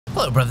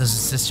Hello, brothers and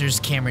sisters.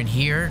 Cameron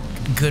here.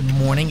 Good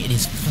morning. It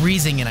is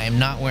freezing and I am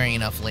not wearing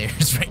enough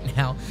layers right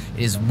now.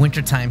 It is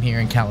wintertime here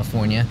in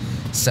California,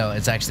 so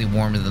it's actually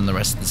warmer than the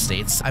rest of the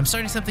states. I'm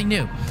starting something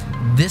new.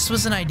 This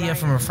was an idea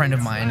from a friend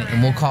of mine,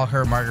 and we'll call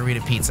her Margarita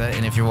Pizza.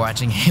 And if you're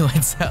watching, hey,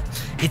 what's up?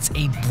 It's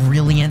a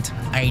brilliant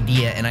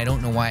idea, and I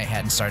don't know why I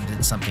hadn't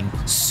started something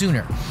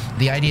sooner.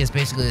 The idea is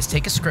basically let's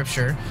take a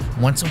scripture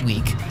once a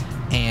week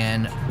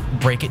and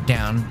break it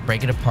down,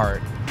 break it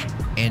apart,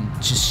 and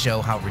just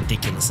show how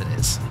ridiculous it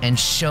is, and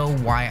show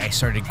why I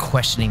started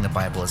questioning the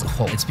Bible as a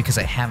whole. It's because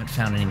I haven't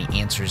found any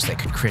answers that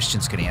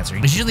Christians could answer.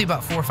 There's usually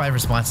about 4 or 5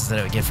 responses that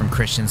I would get from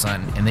Christians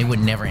and they would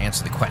never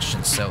answer the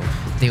questions. So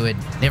they would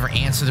never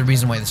answer the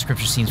reason why the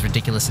scripture seems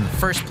ridiculous in the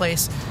first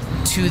place.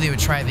 2, they would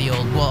try the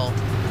old, well,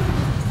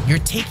 you're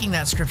taking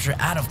that scripture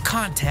out of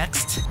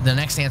context. The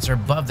next answer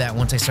above that,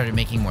 once I started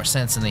making more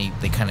sense and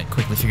they kind of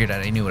quickly figured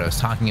out I knew what I was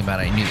talking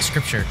about, I knew the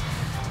scripture,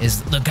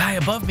 is the guy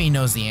above me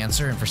knows the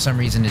answer, and for some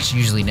reason it's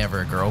usually never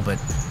a girl, but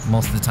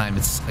most of the time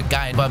it's a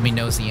guy above me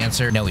knows the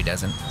answer. No, he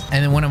doesn't.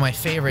 And then one of my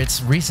favorites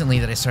recently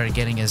that I started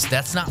getting is,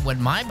 that's not what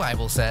my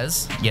Bible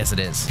says. Yes, it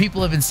is.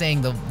 People have been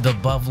saying the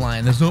above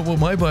line, that's not what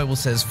my Bible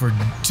says, for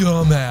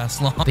dumbass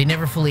long. They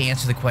never fully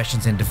answer the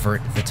questions and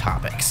divert the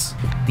topics.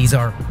 These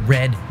are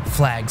red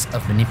flags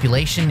of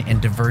manipulation and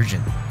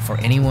diversion for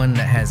anyone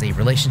that has a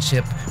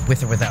relationship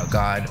with or without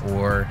God,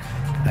 or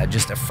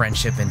just a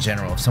friendship in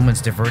general. If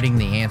someone's diverting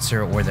the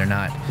answer, or they're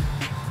not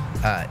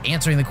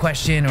answering the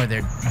question, or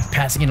they're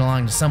passing it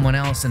along to someone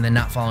else and then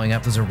not following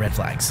up, those are red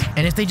flags.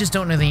 And if they just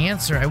don't know the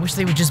answer, I wish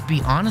they would just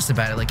be honest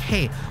about it. Like,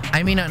 hey,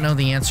 I may not know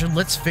the answer,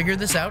 let's figure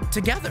this out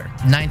together.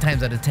 9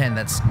 times out of 10,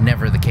 that's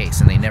never the case,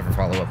 and they never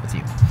follow up with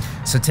you.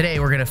 So today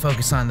we're gonna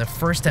focus on the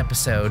first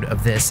episode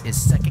of this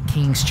is 2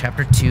 Kings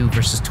chapter 2,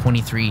 verses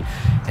 23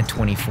 and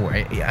 24.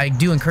 I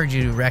do encourage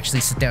you to actually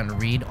sit down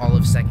and read all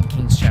of 2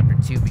 Kings chapter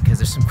 2, because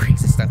there's some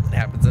crazy stuff that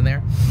happens in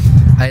there.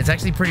 It's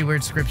actually pretty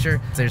weird scripture.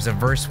 There's a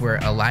verse where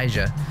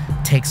Elijah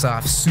takes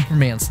off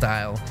Superman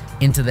style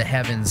into the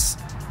heavens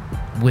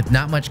with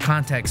not much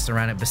context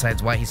around it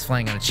besides why he's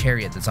flying on a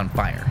chariot that's on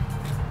fire.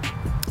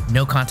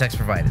 No context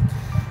provided.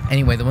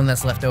 Anyway, the one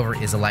that's left over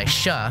is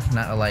Elisha,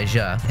 not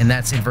Elijah, and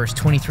that's in verse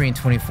 23 and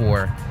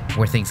 24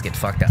 where things get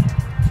fucked up.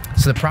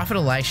 So the prophet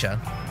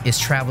Elisha is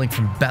traveling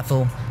from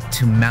Bethel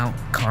to Mount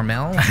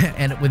Carmel,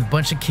 and with a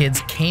bunch of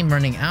kids came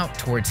running out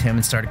towards him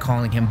and started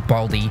calling him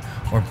Baldy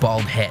or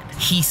Bald Head.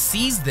 He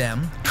sees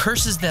them,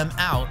 curses them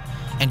out,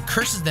 and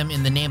curses them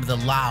in the name of the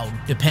loud,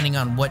 depending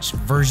on which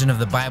version of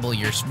the Bible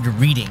you're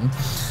reading.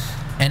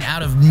 And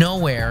out of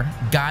nowhere,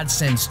 God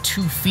sends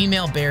 2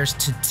 female bears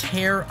to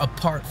tear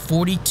apart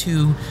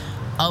 42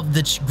 of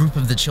the group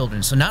of the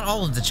children. So not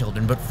all of the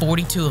children, but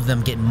 42 of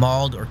them get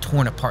mauled or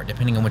torn apart,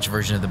 depending on which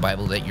version of the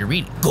Bible that you're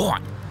reading.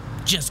 Gone.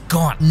 Just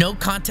gone. No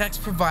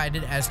context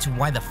provided as to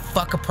why the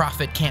fuck a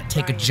prophet can't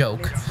take a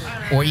joke,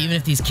 or even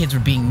if these kids were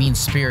being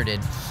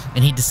mean-spirited,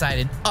 and he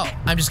decided, oh,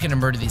 I'm just gonna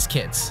murder these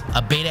kids.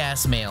 A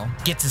beta-ass male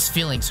gets his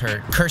feelings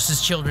hurt,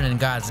 curses children in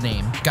God's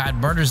name, God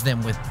murders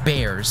them with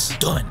bears.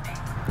 Done.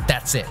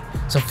 That's it.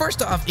 So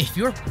first off, if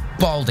you're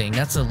balding,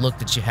 that's a look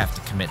that you have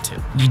to commit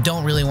to. You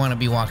don't really want to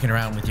be walking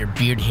around with your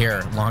beard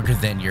hair longer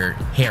than your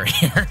hair.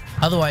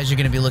 Otherwise, you're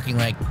going to be looking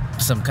like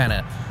some kind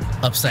of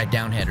upside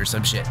down head or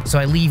some shit. So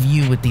I leave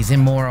you with these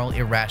immoral,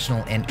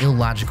 irrational, and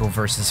illogical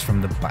verses from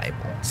the Bible,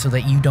 so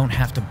that you don't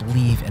have to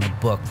believe in a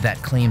book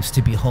that claims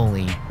to be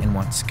holy and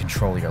wants to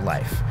control your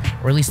life.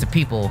 Or at least the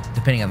people,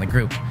 depending on the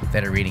group,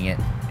 that are reading it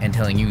and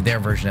telling you their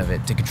version of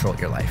it to control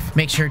your life.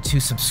 Make sure to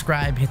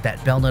subscribe, hit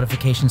that bell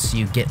notification so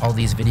you get all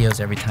these videos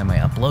every time I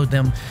upload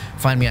them.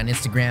 Find me on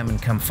Instagram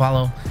and come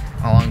follow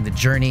along the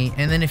journey.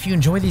 And then if you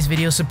enjoy these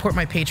videos, support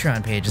my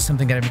Patreon page. It's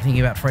something that I've been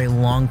thinking about for a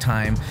long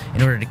time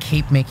in order to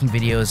keep making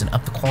videos and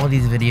up the quality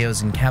of the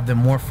videos and have them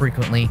more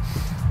frequently.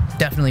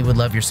 Definitely would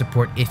love your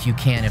support if you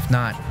can. If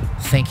not,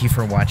 thank you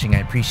for watching. I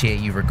appreciate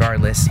you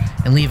regardless.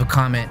 And leave a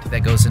comment that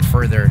goes in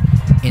further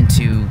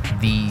into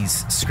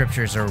these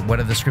scriptures, or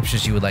what are the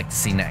scriptures you would like to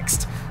see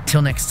next.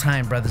 Till next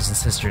time, brothers and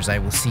sisters, I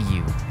will see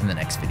you in the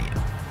next video.